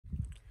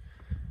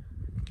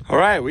All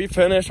right, we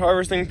finished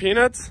harvesting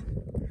peanuts.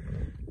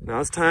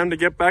 Now it's time to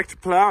get back to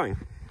plowing.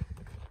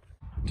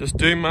 Just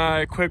doing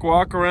my quick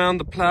walk around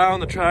the plow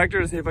and the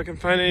tractor to see if I can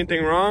find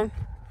anything wrong.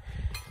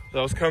 As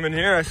I was coming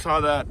here, I saw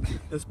that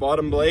this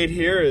bottom blade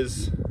here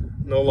is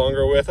no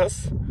longer with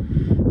us.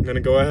 I'm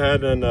gonna go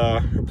ahead and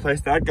replace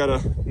that. Got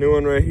a new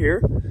one right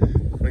here.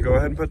 I'm gonna go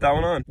ahead and put that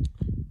one on.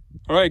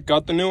 All right,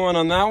 got the new one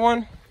on that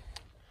one.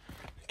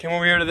 Came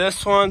over here to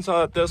this one, saw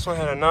that this one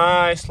had a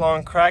nice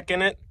long crack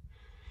in it.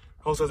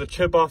 Also has a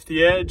chip off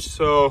the edge,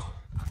 so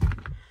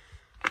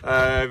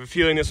I have a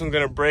feeling this one's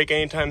gonna break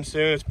anytime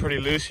soon. It's pretty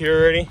loose here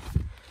already.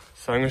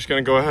 So I'm just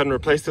gonna go ahead and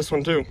replace this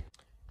one too.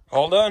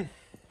 All done.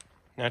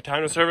 Now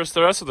time to service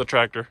the rest of the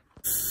tractor.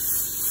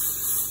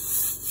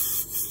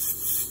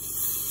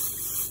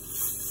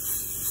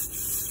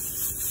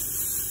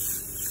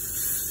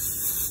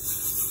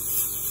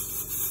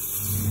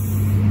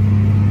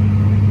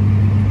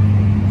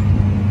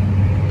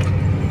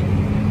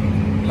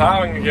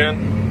 Plowing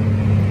again.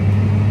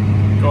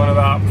 Going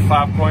about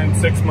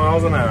 5.6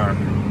 miles an hour.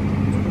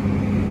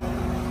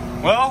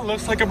 Well,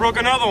 looks like I broke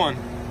another one.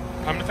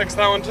 Time to fix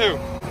that one too.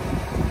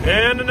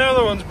 And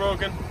another one's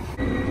broken.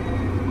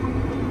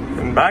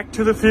 And back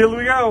to the field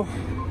we go.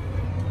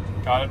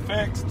 Got it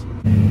fixed.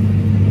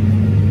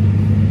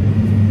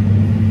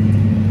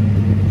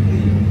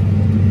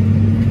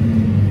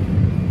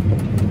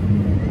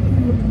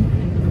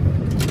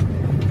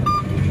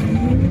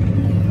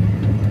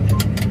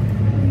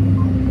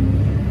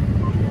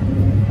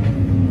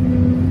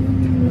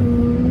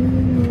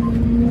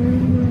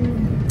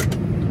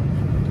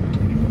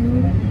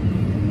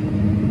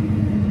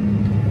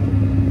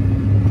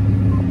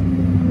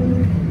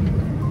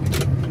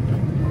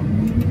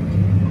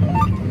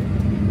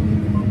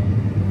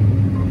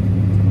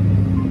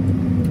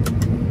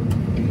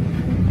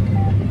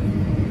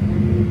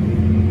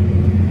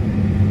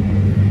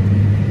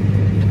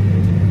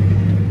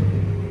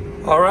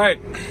 All right,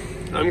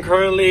 I'm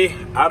currently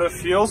out of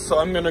fuel, so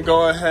I'm gonna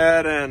go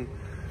ahead and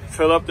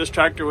fill up this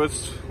tractor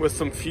with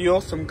some fuel,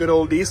 some good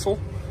old diesel.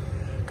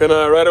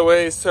 Gonna right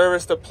away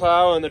service the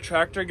plow and the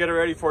tractor, get it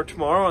ready for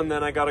tomorrow, and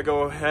then I gotta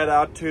go head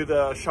out to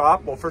the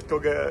shop. Well, first go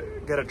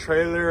get a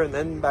trailer and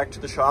then back to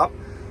the shop,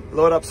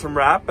 load up some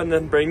wrap, and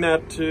then bring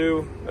that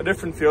to a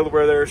different field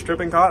where they're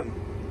stripping cotton.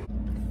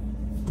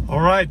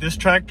 All right, this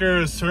tractor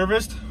is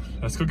serviced.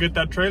 Let's go get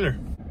that trailer.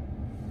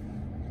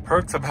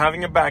 Perks of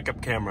having a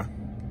backup camera.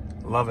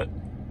 Love it.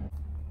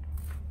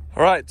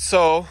 All right,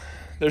 so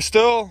there's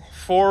still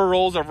 4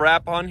 rolls of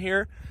wrap on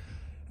here,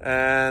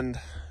 and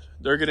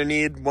they're gonna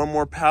need 1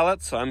 more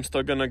pallet, so I'm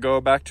still gonna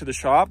go back to the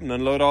shop and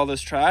unload all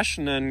this trash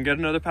and then get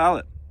another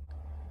pallet.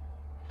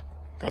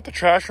 Got the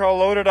trash all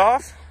loaded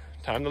off.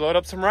 Time to load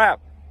up some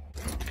wrap.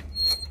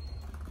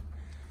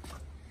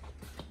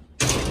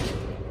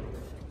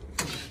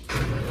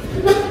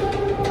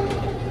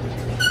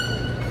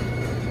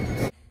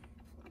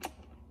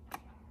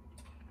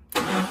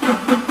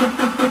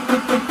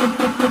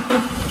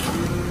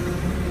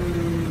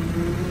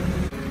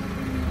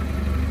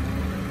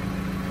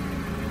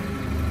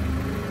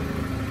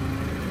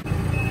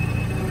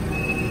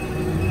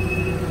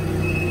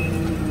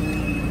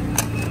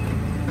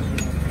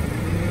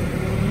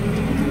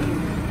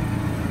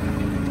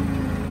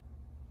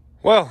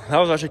 Well, that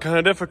was actually kind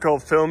of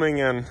difficult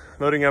filming and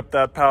loading up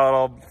that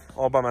pallet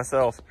all by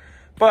myself.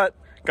 But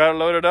got it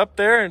loaded up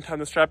there and time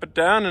to strap it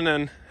down and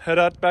then head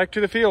out back to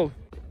the field.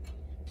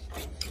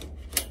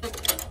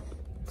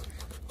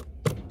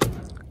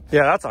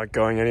 Yeah, that's not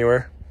going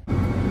anywhere.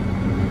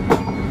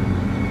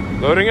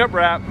 Loading up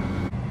wrap.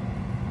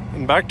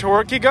 And back to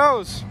work he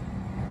goes.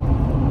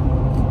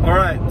 All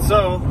right,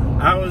 so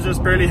I was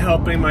just barely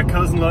helping my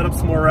cousin load up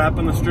some more wrap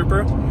on the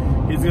stripper.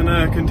 He's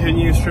gonna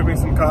continue stripping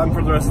some cotton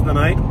for the rest of the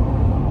night.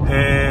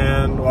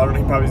 And well, I don't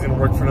think probably he's gonna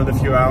work for another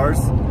few hours.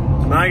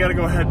 So now I gotta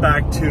go head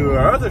back to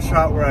our other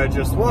shop where I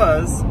just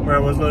was, where I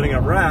was loading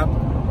up wrap.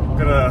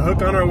 Gonna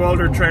hook on our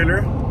welder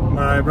trailer.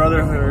 My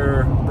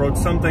brother broke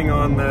something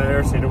on the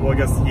air seeder. Well, I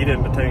guess he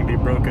didn't technically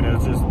broke it. It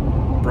was just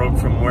broke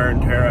from wear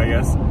and tear, I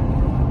guess.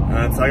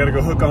 And so I gotta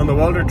go hook on the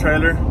welder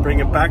trailer, bring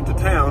it back to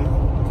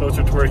town,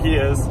 closer to where he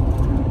is,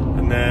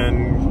 and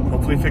then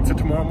hopefully fix it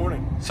tomorrow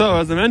morning. So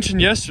as I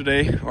mentioned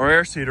yesterday, our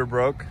air seeder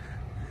broke.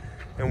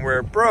 And where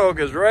it broke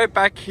is right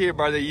back here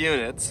by the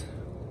units.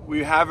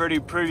 We have already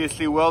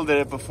previously welded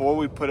it before.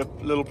 We put a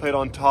little plate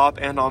on top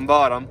and on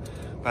bottom,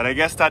 but I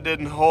guess that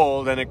didn't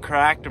hold and it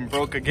cracked and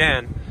broke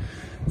again.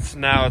 So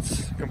now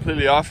it's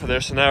completely off of there.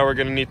 So now we're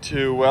gonna need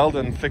to weld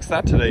and fix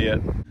that today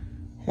yet.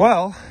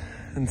 Well,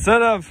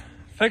 instead of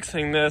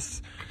fixing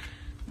this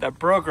that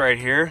broke right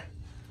here,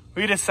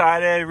 we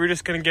decided we're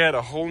just gonna get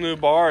a whole new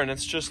bar, and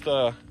it's just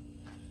a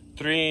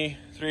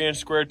 3-inch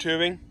square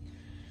tubing.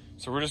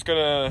 So we're just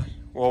gonna,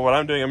 well, what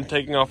I'm doing, I'm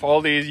taking off all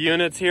these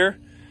units here,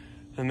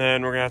 and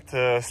then we're gonna have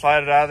to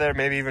slide it out of there,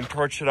 maybe even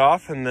torch it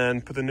off, and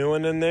then put the new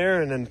one in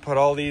there, and then put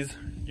all these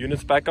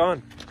units back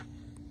on.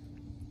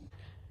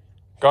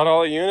 Got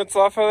all the units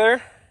off of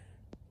there.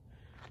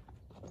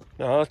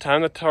 Now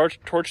time to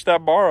torch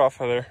that bar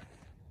off of there.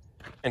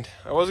 And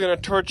I was gonna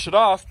torch it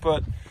off,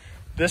 but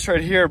this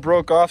right here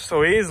broke off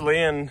so easily,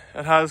 and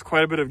it has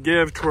quite a bit of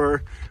give to where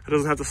it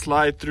doesn't have to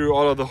slide through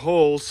all of the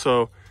holes,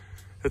 so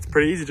it's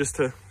pretty easy just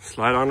to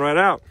slide on right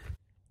out.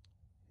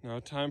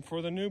 Now time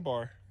for the new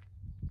bar.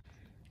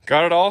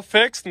 Got it all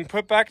fixed and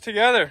put back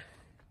together.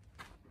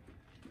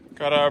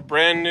 Got our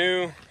brand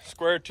new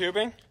square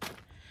tubing.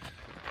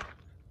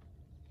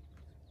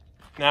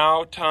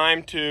 Now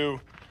time to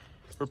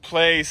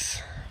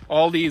replace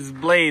all these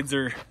blades,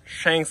 or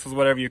shanks, is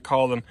whatever you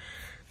call them.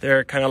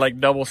 They're kind of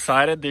like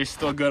double-sided. They're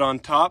still good on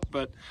top,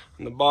 but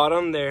on the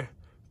bottom they're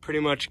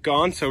pretty much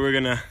gone. So we're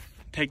gonna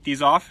take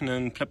these off and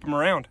then flip them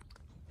around.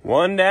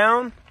 One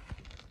down,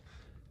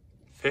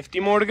 50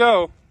 more to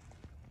go.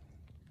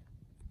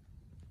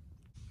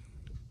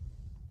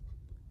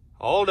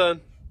 All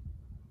done.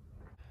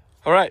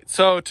 All right,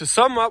 so to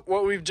sum up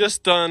what we've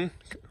just done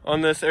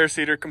on this air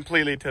seeder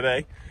completely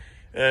today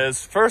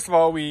is, first of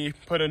all, we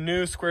put a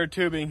new square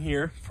tubing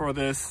here for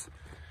this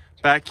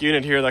back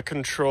unit here that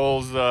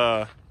controls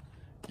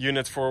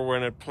units for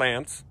when it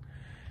plants.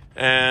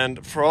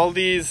 And for all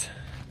these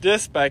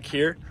discs back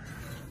here,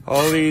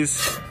 all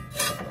these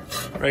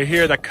right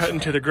here that cut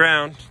into the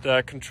ground,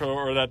 that control,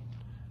 or that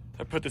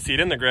put the seed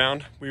in the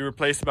ground, we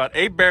replaced about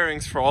 8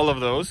 bearings for all of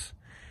those.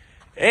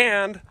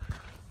 And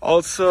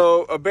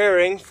also a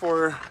bearing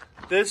for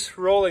this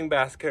rolling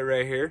basket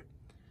right here.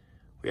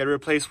 We had to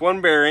replace 1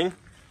 bearing,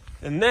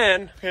 and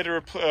then we had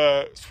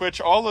to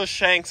switch all those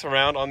shanks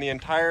around on the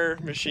entire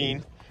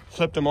machine,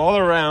 flip them all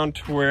around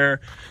to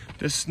where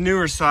this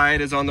newer side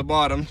is on the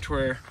bottom, to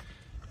where,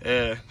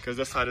 because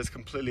this side is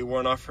completely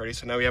worn off already,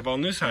 so now we have all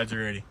new sides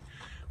already.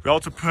 We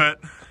also put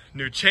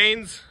new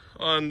chains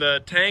on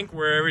the tank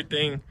where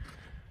everything,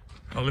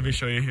 let me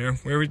show you here,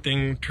 where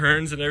everything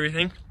turns and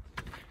everything.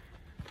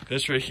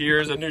 This right here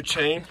is a new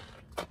chain,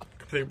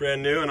 completely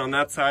brand new, and on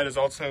that side is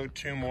also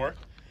 2 more.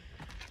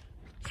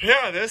 So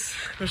yeah, this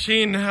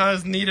machine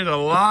has needed a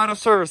lot of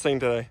servicing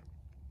today.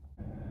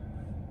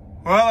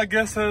 Well, I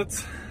guess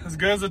it's as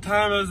good as a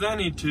time as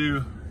any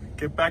to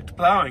get back to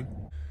plowing.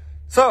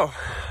 So,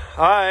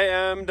 I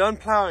am done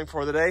plowing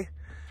for the day,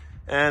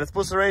 and it's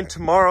supposed to rain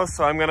tomorrow,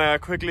 so I'm gonna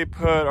quickly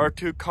put our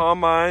 2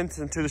 combines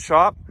into the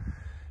shop.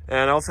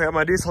 And I also have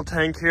my diesel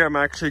tank here. I'm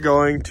actually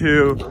going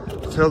to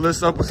fill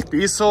this up with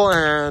diesel,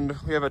 and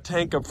we have a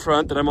tank up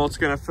front that I'm also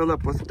gonna fill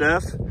up with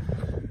DEF.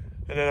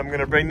 And then I'm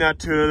gonna bring that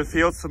to the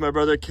field so my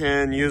brother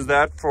can use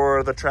that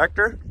for the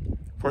tractor,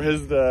 for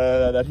his,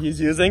 that he's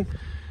using.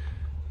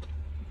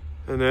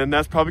 And then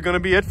that's probably gonna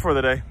be it for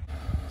the day.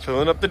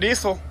 Filling up the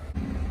diesel,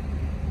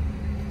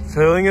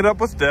 filling it up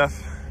with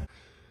DEF.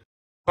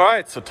 All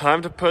right, so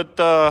time to put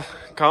the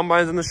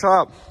combines in the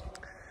shop.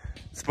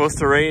 It's supposed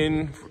to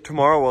rain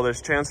tomorrow. Well,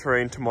 there's a chance for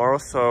rain tomorrow,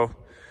 so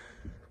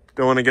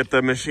don't want to get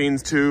the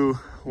machines too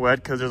wet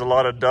because there's a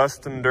lot of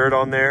dust and dirt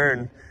on there,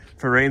 and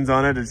if it rains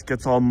on it, it just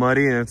gets all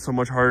muddy and it's so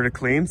much harder to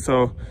clean.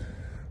 So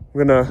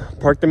we're gonna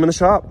park them in the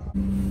shop.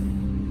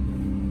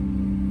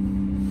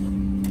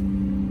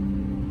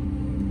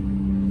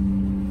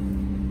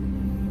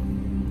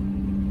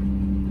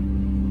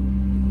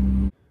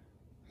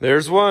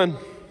 There's one,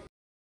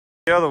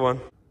 the other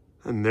one,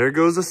 and there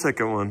goes the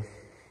second one.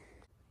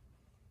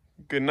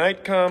 Good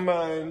night,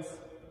 combines,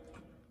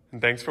 and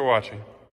thanks for watching.